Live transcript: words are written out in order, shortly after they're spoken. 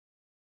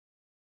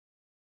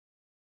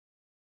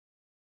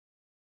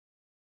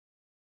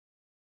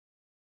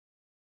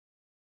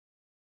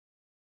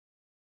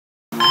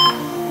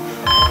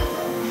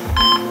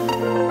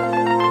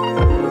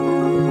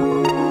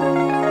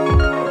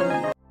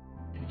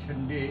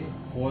Hypertension Day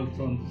falls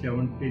on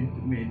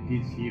 17th May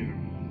this year.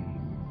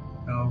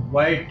 Now,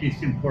 why it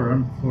is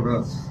important for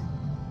us?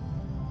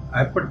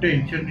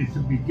 Hypertension is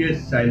the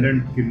biggest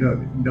silent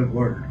killer in the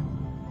world.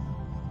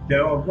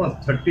 There are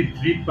almost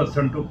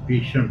 33% of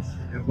patients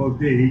above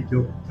the age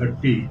of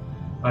 30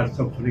 are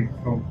suffering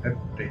from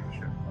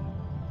hypertension.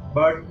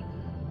 But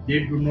they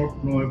do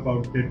not know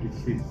about the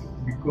disease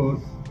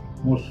because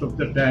most of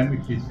the time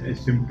it is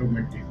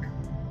asymptomatic.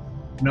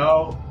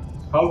 Now,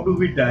 how do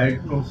we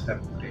diagnose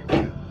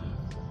hypertension?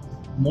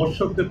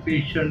 Most of the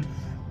patients,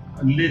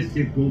 unless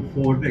they go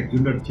for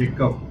regular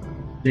checkup,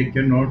 they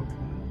cannot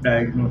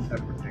diagnose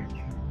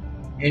hypertension.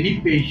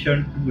 Any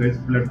patient who has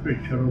blood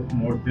pressure of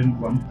more than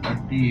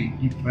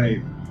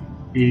 130/85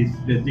 is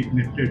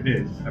designated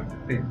as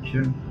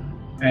hypertension,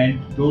 and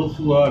those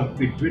who are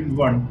between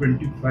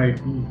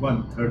 125 to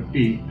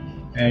 130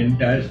 and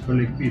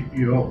diastolic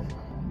BP of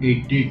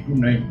 80 to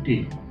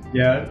 90,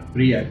 they are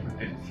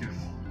pre-hypertensive.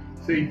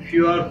 So if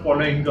you are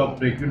following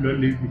up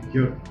regularly with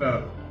your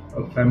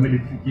family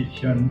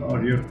physician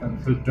or your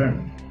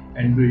consultant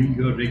and doing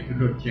your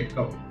regular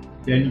checkup,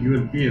 then you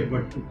will be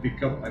able to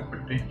pick up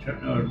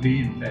hypertension early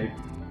in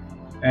life.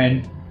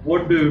 And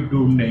what do you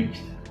do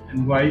next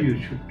and why you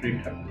should treat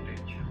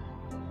hypertension?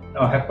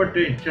 Now,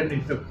 hypertension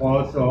is the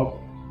cause of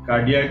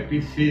cardiac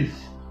disease,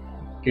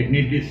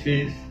 kidney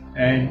disease,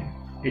 and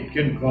it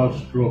can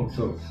cause strokes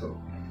also.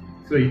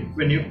 So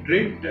when you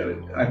treat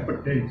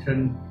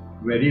hypertension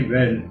very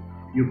well,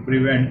 you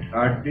prevent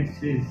heart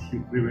disease,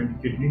 you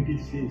prevent kidney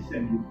disease,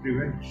 and you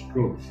prevent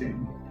strokes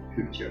in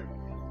future.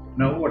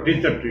 Now, what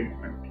is the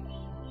treatment?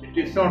 It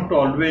is not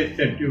always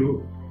that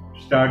you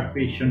start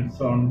patients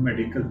on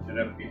medical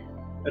therapy.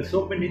 There are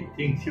so many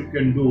things you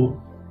can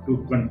do to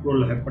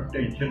control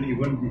hypertension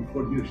even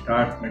before you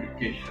start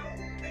medication.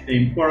 The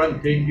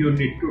important thing you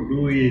need to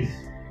do is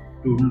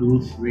to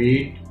lose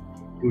weight,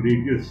 to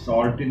reduce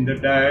salt in the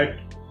diet.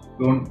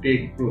 Don't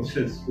take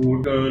processed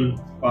food,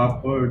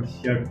 papads,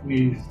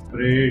 chutneys,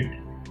 bread,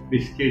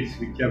 biscuits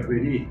which are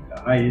very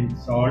high in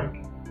salt.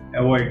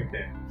 Avoid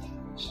them.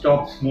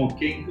 Stop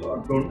smoking or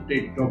don't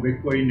take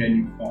tobacco in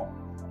any form.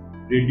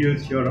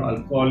 Reduce your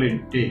alcohol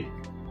intake.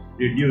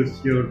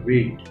 Reduce your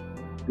weight.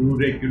 Do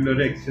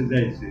regular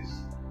exercises.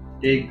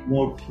 Take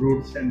more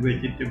fruits and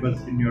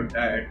vegetables in your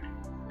diet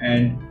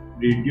and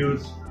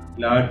reduce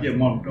large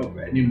amount of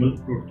animal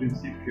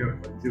proteins if you are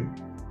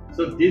consuming.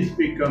 So this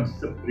becomes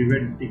the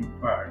prevention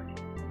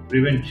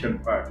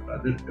part,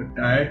 rather the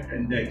diet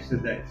and the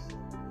exercise.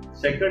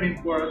 Second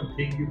important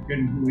thing you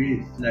can do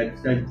is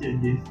lifestyle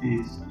changes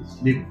is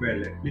sleep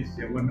well, at least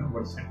 7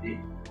 hours a day.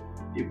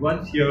 If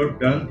once you have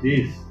done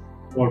this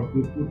for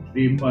 2 to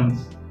 3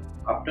 months,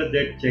 after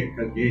that check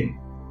again.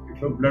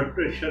 If your blood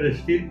pressure is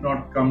still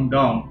not come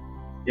down,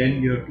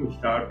 then you have to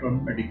start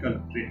on medical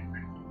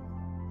treatment.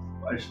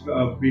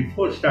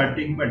 Before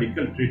starting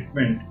medical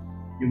treatment,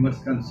 you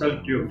must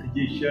consult your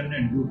physician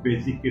and do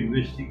basic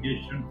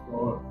investigation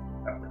for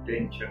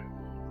hypertension.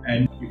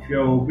 And if you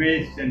are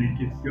obese, then it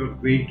is your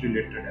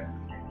weight-related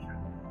hypertension.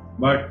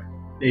 But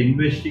the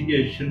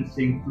investigations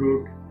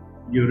include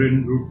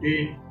urine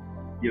routine,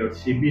 your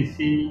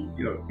CBC,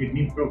 your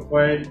kidney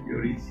profile,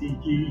 your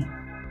ECG,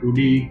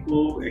 2D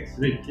echo,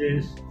 X-ray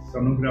chest,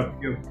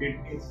 sonography of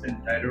kidneys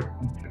and thyroid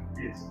function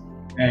test,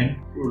 and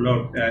rule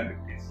out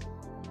diabetes.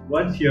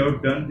 Once you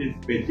have done this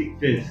basic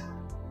test,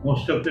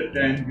 most of the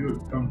time you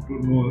will come to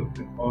know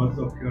the cause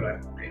of your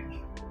hypertension.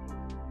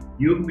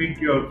 You meet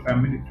your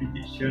family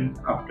physician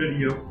after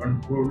you have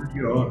controlled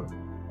your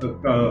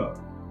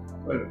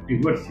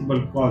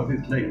reversible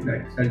causes like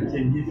lifestyle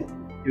changes.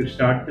 You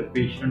start the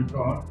patient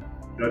on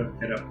drug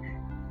therapy.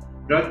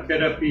 Drug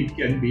therapy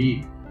can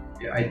be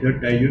either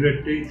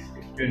diuretics,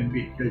 it can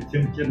be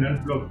calcium channel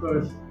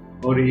blockers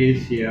or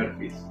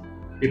ACRBs.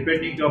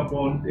 Depending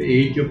upon the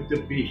age of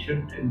the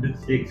patient and the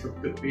sex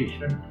of the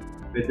patient,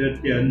 whether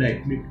they are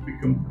likely to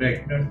become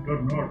pregnant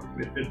or not,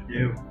 whether they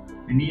have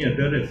any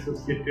other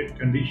associated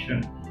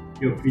condition,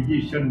 your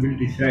physician will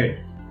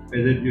decide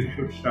whether you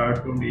should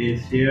start on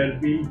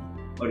ACRB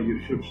or you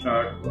should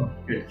start on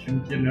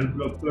calcium channel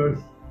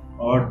blockers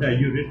or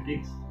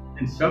diuretics.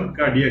 And some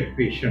cardiac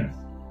patients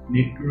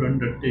need to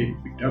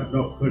undertake beta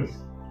blockers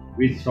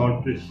with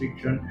salt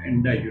restriction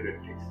and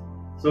diuretics.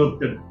 So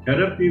the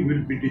therapy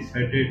will be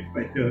decided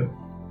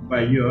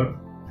by your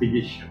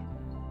physician.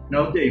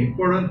 Now, the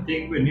important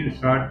thing when you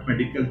start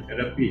medical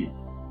therapy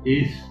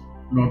is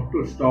not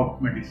to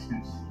stop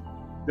medicines.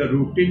 The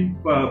routine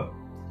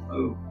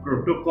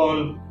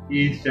protocol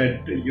is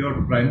that your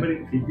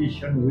primary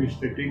physician who is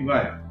treating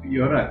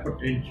your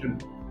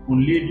hypertension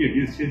only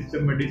reduces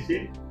the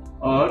medicine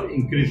or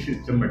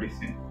increases the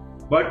medicine.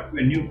 But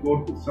when you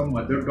go to some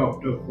other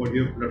doctor for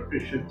your blood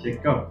pressure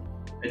checkup,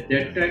 at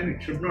that time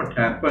it should not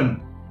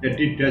happen that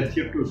it tells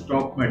you to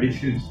stop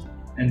medicines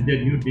and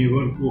then you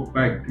never go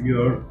back to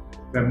your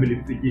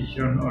family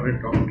physician or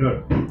a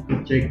doctor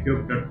to check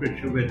your blood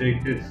pressure whether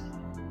it has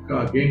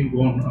again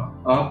gone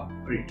up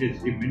or it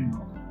has remained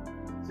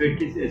normal. So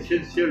it is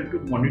essential to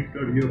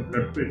monitor your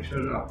blood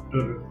pressure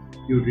after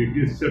you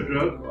reduce the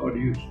drug or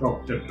you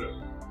stop the drug.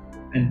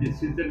 And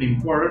this is an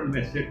important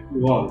message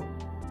to all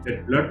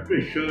that blood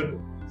pressure,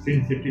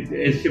 since it is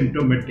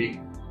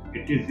asymptomatic,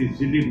 it is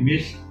easily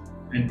missed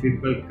and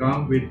people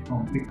come with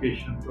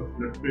complications of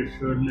blood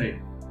pressure like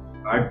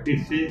heart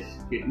disease,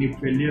 kidney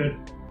failure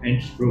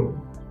and stroke.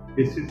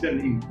 This is an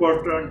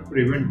important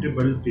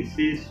preventable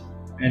disease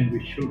and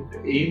we should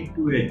aim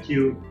to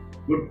achieve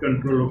good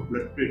control of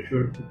blood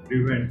pressure to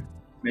prevent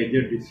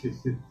major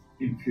diseases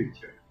in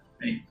future.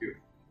 Thank you.